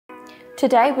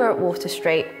Today we're at Water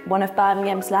Street, one of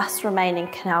Birmingham's last remaining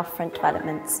canal front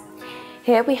developments.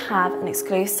 Here we have an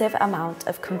exclusive amount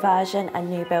of conversion and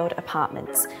new build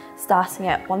apartments, starting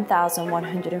at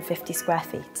 1,150 square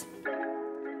feet.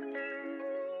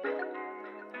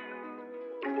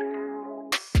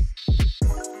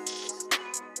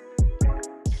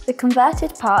 The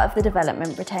converted part of the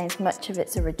development retains much of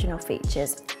its original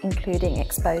features, including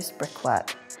exposed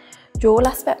brickwork. Dual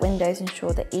aspect windows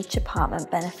ensure that each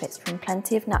apartment benefits from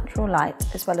plenty of natural light,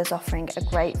 as well as offering a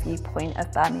great viewpoint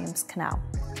of Birmingham's canal.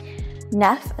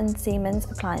 Neff and Siemens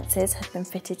appliances have been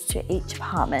fitted to each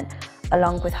apartment,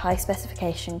 along with high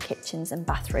specification kitchens and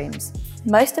bathrooms.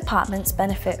 Most apartments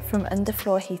benefit from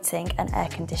underfloor heating and air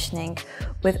conditioning,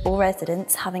 with all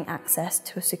residents having access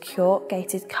to a secure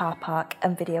gated car park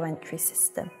and video entry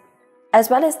system. As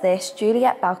well as this,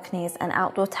 Juliet balconies and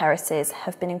outdoor terraces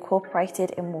have been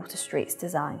incorporated in Water Street's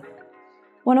design.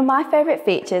 One of my favourite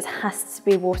features has to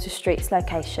be Water Street's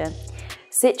location.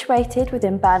 Situated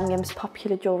within Birmingham's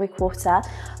popular Jewellery Quarter,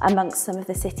 amongst some of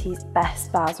the city's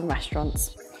best bars and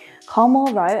restaurants.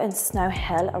 Colmore Row and Snow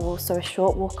Hill are also a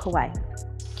short walk away.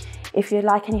 If you'd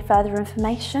like any further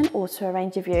information or to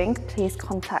arrange a viewing, please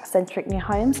contact Centrick New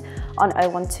Homes on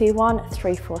 0121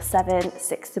 347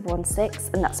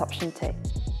 616, and that's option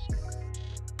 2.